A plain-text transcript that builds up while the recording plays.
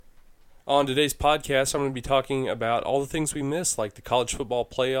On today's podcast, I'm going to be talking about all the things we missed, like the college football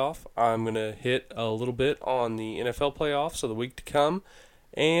playoff. I'm going to hit a little bit on the NFL playoffs of the week to come,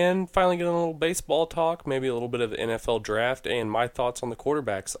 and finally get a little baseball talk, maybe a little bit of the NFL draft, and my thoughts on the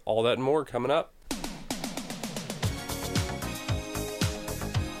quarterbacks. All that and more coming up.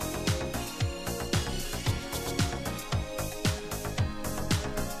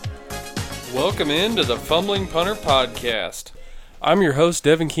 Welcome into the Fumbling Punter Podcast. I'm your host,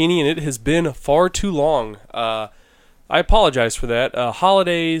 Devin Keeney, and it has been far too long. I apologize for that.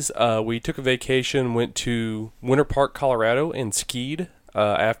 Holidays, we took a vacation, went to Winter Park, Colorado, and skied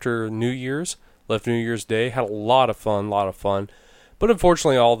after New Year's. Left New Year's Day. Had a lot of fun. But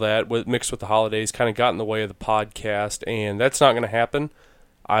unfortunately, all that mixed with the holidays kind of got in the way of the podcast, and that's not going to happen.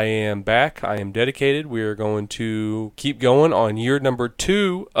 I am back. I am dedicated. We are going to keep going on year number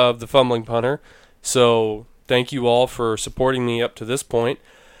 2 of the Fumbling Punter. So thank you all for supporting me up to this point.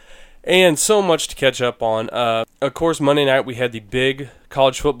 And so much to catch up on. Of course, Monday night we had the big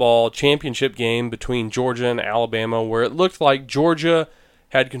college football championship game between Georgia and Alabama, where it looked like Georgia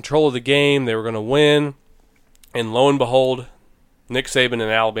had control of the game. They were going to win. And lo and behold, Nick Saban and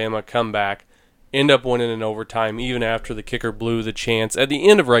Alabama come back, end up winning in overtime, even after the kicker blew the chance at the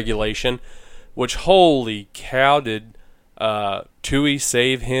end of regulation, which, holy cow, did Tui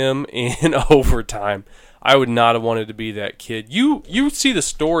save him in overtime. I would not have wanted to be that kid. You see the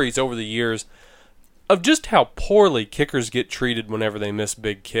stories over the years of just how poorly kickers get treated whenever they miss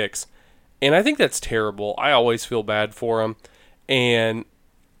big kicks. And I think that's terrible. I always feel bad for them. And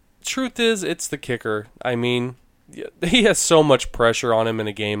truth is, it's the kicker. I mean, he has so much pressure on him in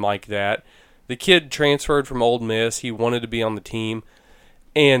a game like that. The kid transferred from Ole Miss. He wanted to be on the team.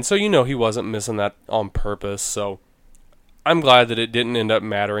 And so he wasn't missing that on purpose. So I'm glad that it didn't end up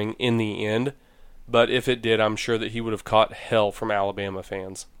mattering in the end. But if it did, I'm sure that he would have caught hell from Alabama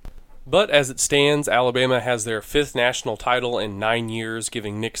fans. But as it stands, Alabama has their 5th national title in 9 years,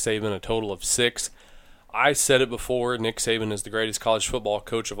 giving Nick Saban a total of 6. I said it before, Nick Saban is the greatest college football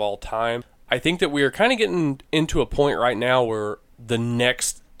coach of all time. I think that we are kind of getting into a point right now where the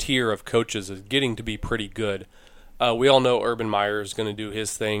next tier of coaches is getting to be pretty good. We all know Urban Meyer is going to do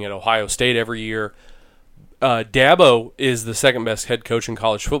his thing at Ohio State every year. Dabo is the second best head coach in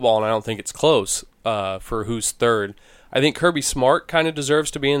college football, and I don't think it's close for who's third. I think Kirby Smart kind of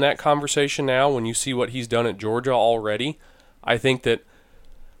deserves to be in that conversation now when you see what he's done at Georgia already. I think that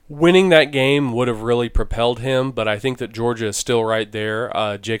winning that game would have really propelled him, but I think that Georgia is still right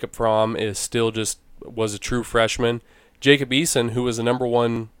there. Jacob Fromm was a true freshman. Jacob Eason, who was the number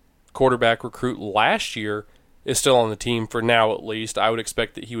 1 quarterback recruit last year, is still on the team for now at least. I would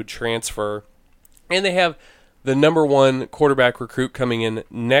expect that he would transfer. And they have the number 1 quarterback recruit coming in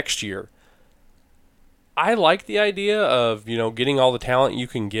next year. I like the idea of, getting all the talent you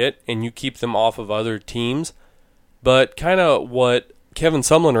can get and you keep them off of other teams. But kind of what Kevin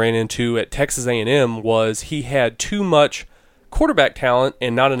Sumlin ran into at Texas A&M was he had too much quarterback talent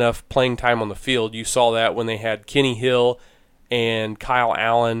and not enough playing time on the field. You saw that when they had Kenny Hill and Kyle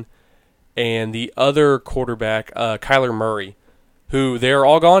Allen and the other quarterback, Kyler Murray, who they're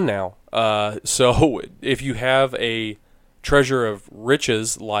all gone now. So if you have a treasure of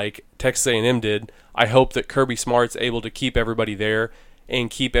riches like Texas A&M did, I hope that Kirby Smart's able to keep everybody there and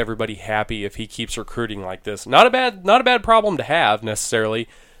keep everybody happy if he keeps recruiting like this. Not a bad problem to have necessarily,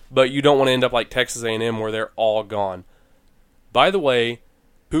 but you don't want to end up like Texas A&M where they're all gone. By the way,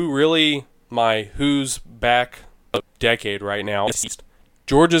 who's back a decade right now?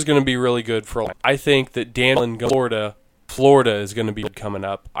 Georgia's going to be really good for a while. I think that Florida is going to be coming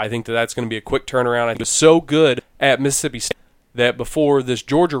up. I think that's going to be a quick turnaround. I was so good at Mississippi State that before this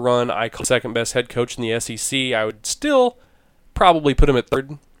Georgia run, I called second best head coach in the SEC. I would still probably put him at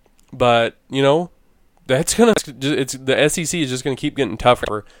 3rd, but the SEC is just going to keep getting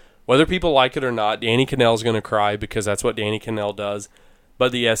tougher. Whether people like it or not, Danny Cannell is going to cry because that's what Danny Cannell does.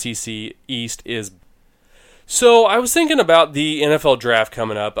 But the SEC East is. So I was thinking about the NFL draft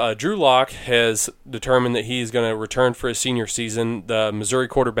coming up. Drew Lock has determined that he's going to return for his senior season. The Missouri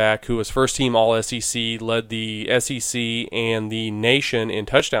quarterback, who was first-team All-SEC, led the SEC and the nation in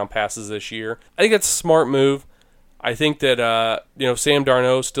touchdown passes this year. I think that's a smart move. I think that Sam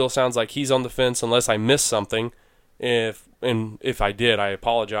Darnold still sounds like he's on the fence unless I missed something. If I did, I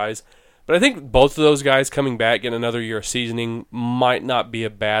apologize. But I think both of those guys coming back, getting another year of seasoning, might not be a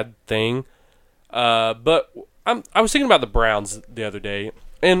bad thing. But I was thinking about the Browns the other day,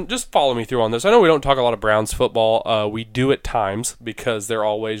 and just follow me through on this. I know we don't talk a lot of Browns football. We do at times because they're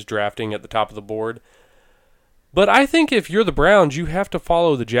always drafting at the top of the board. But I think if you're the Browns, you have to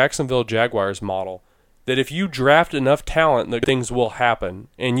follow the Jacksonville Jaguars model. that if you draft enough talent, that things will happen.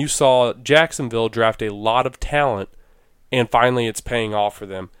 And you saw Jacksonville draft a lot of talent, and finally it's paying off for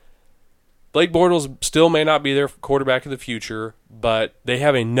them. Blake Bortles still may not be their quarterback of the future, but they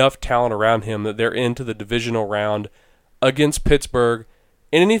have enough talent around him that they're into the divisional round against Pittsburgh,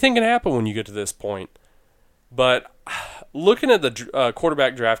 and anything can happen when you get to this point. But looking at the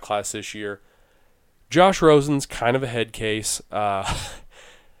quarterback draft class this year, Josh Rosen's kind of a head case.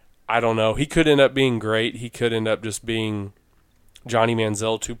 I don't know. He could end up being great. He could end up just being Johnny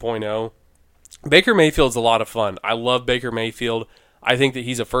Manziel 2.0. Baker Mayfield's a lot of fun. I love Baker Mayfield. I think that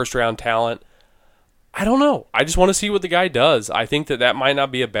he's a first-round talent. I don't know. I just want to see what the guy does. I think that might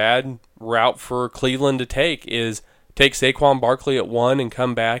not be a bad route for Cleveland to take, is take Saquon Barkley at 1 and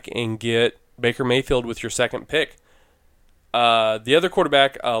come back and get Baker Mayfield with your second pick. The other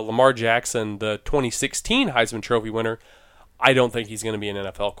quarterback, Lamar Jackson, the 2016 Heisman Trophy winner, I don't think he's going to be an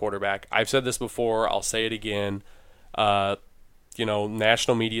NFL quarterback. I've said this before. I'll say it again.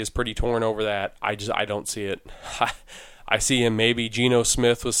 National media is pretty torn over that. I don't see it. I see him maybe Geno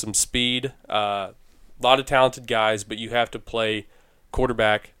Smith with some speed. A lot of talented guys, but you have to play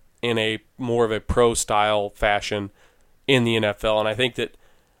quarterback in a more of a pro-style fashion in the NFL. And I think that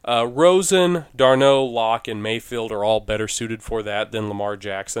Rosen, Darnold, Locke, and Mayfield are all better suited for that than Lamar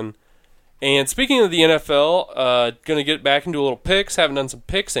Jackson. And speaking of the NFL, going to get back into a little picks. Haven't done some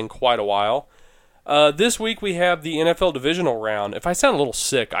picks in quite a while. This week we have the NFL Divisional Round. If I sound a little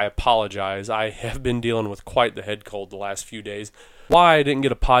sick, I apologize. I have been dealing with quite the head cold the last few days. Why I didn't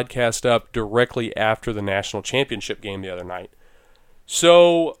get a podcast up directly after the national championship game the other night.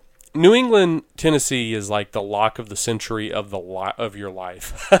 So, New England, Tennessee is like the lock of the century of your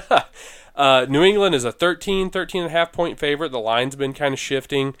life. New England is a 13.5 point favorite. The line's been kind of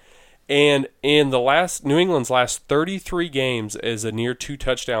shifting. And in New England's last 33 games as a near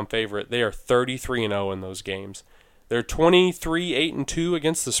 2-touchdown favorite, they are 33-0 in those games. They're 23-8-2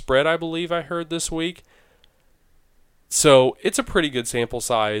 against the spread, I believe I heard this week. So it's a pretty good sample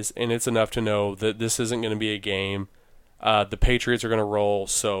size, and it's enough to know that this isn't going to be a game. The Patriots are going to roll,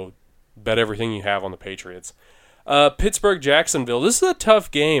 so bet everything you have on the Patriots. Pittsburgh-Jacksonville. This is a tough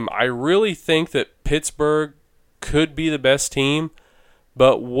game. I really think that Pittsburgh could be the best team,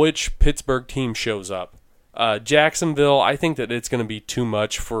 but which Pittsburgh team shows up? Jacksonville, I think that it's going to be too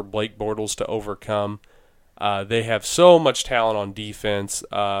much for Blake Bortles to overcome. They have so much talent on defense.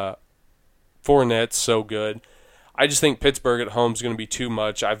 Fournette's so good. I just think Pittsburgh at home is going to be too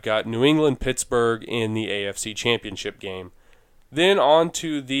much. I've got New England-Pittsburgh in the AFC Championship game. Then on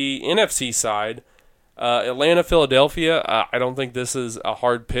to the NFC side. Atlanta-Philadelphia, I don't think this is a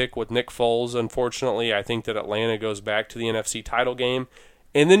hard pick with Nick Foles, unfortunately. I think that Atlanta goes back to the NFC title game.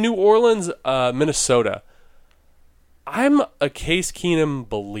 And then New Orleans, Minnesota. I'm a Case Keenum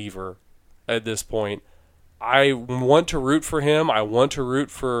believer at this point. I want to root for him. I want to root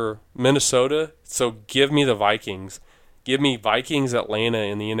for Minnesota, so give me the Vikings. Give me Vikings-Atlanta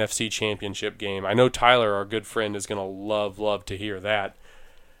in the NFC Championship game. I know Tyler, our good friend, is going to love to hear that.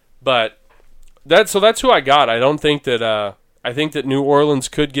 But that's who I got. I don't think that I think that New Orleans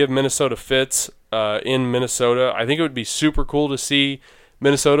could give Minnesota fits in Minnesota. I think it would be super cool to see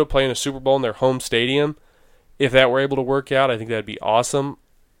Minnesota playing a Super Bowl in their home stadium. If that were able to work out, I think that'd be awesome.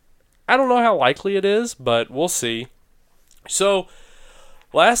 I don't know how likely it is, but we'll see. So,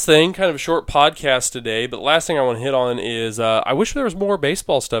 last thing, kind of a short podcast today, but last thing I want to hit on is I wish there was more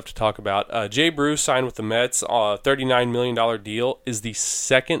baseball stuff to talk about. Jay Bruce signed with the Mets, a $39 million deal, is the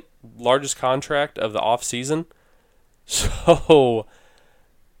second largest contract of the offseason. So,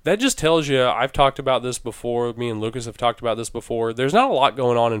 that just tells you, I've talked about this before, me and Lucas have talked about this before, there's not a lot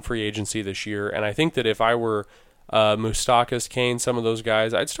going on in free agency this year, and I think that if I were Moustakas, Kane, some of those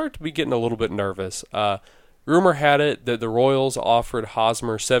guys, I'd start to be getting a little bit nervous. Rumor had it that the Royals offered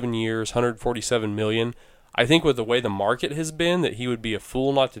Hosmer 7 years, $147 million. I think with the way the market has been, that he would be a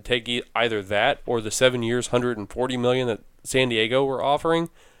fool not to take either that or the 7 years, $140 million that San Diego were offering.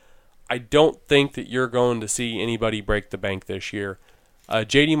 I don't think that you're going to see anybody break the bank this year.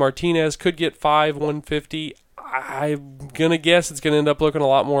 JD Martinez could get $5,150. I'm going to guess it's going to end up looking a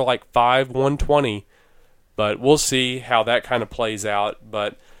lot more like $5,120. But we'll see how that kind of plays out.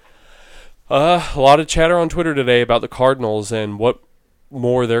 But a lot of chatter on Twitter today about the Cardinals and what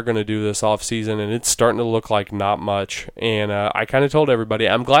more they're going to do this offseason, and it's starting to look like not much. And I kind of told everybody,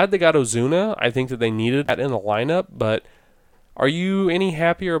 I'm glad they got Ozuna. I think that they needed that in the lineup, but are you any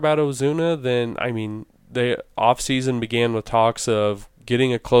happier about Ozuna than, the offseason began with talks of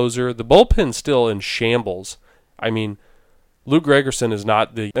getting a closer. The bullpen's still in shambles. Luke Gregerson is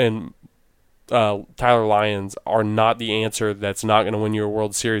not and Tyler Lyons are not the answer that's not going to win you a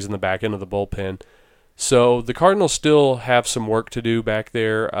World Series in the back end of the bullpen. So the Cardinals still have some work to do back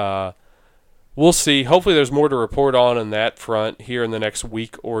there. We'll see. Hopefully there's more to report on that front here in the next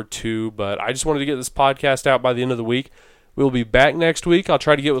week or two, but I just wanted to get this podcast out by the end of the week. We'll be back next week. I'll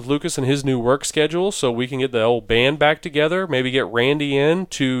try to get with Lucas and his new work schedule so we can get the old band back together, maybe get Randy in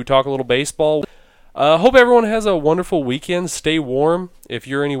to talk a little baseball. Hope everyone has a wonderful weekend. Stay warm if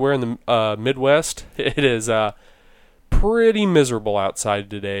you're anywhere in the Midwest. It is pretty miserable outside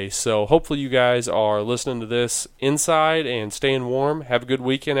today, so hopefully you guys are listening to this inside and staying warm. Have a good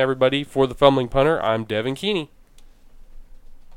weekend, everybody. For the Fumbling Punter, I'm Devin Keeney.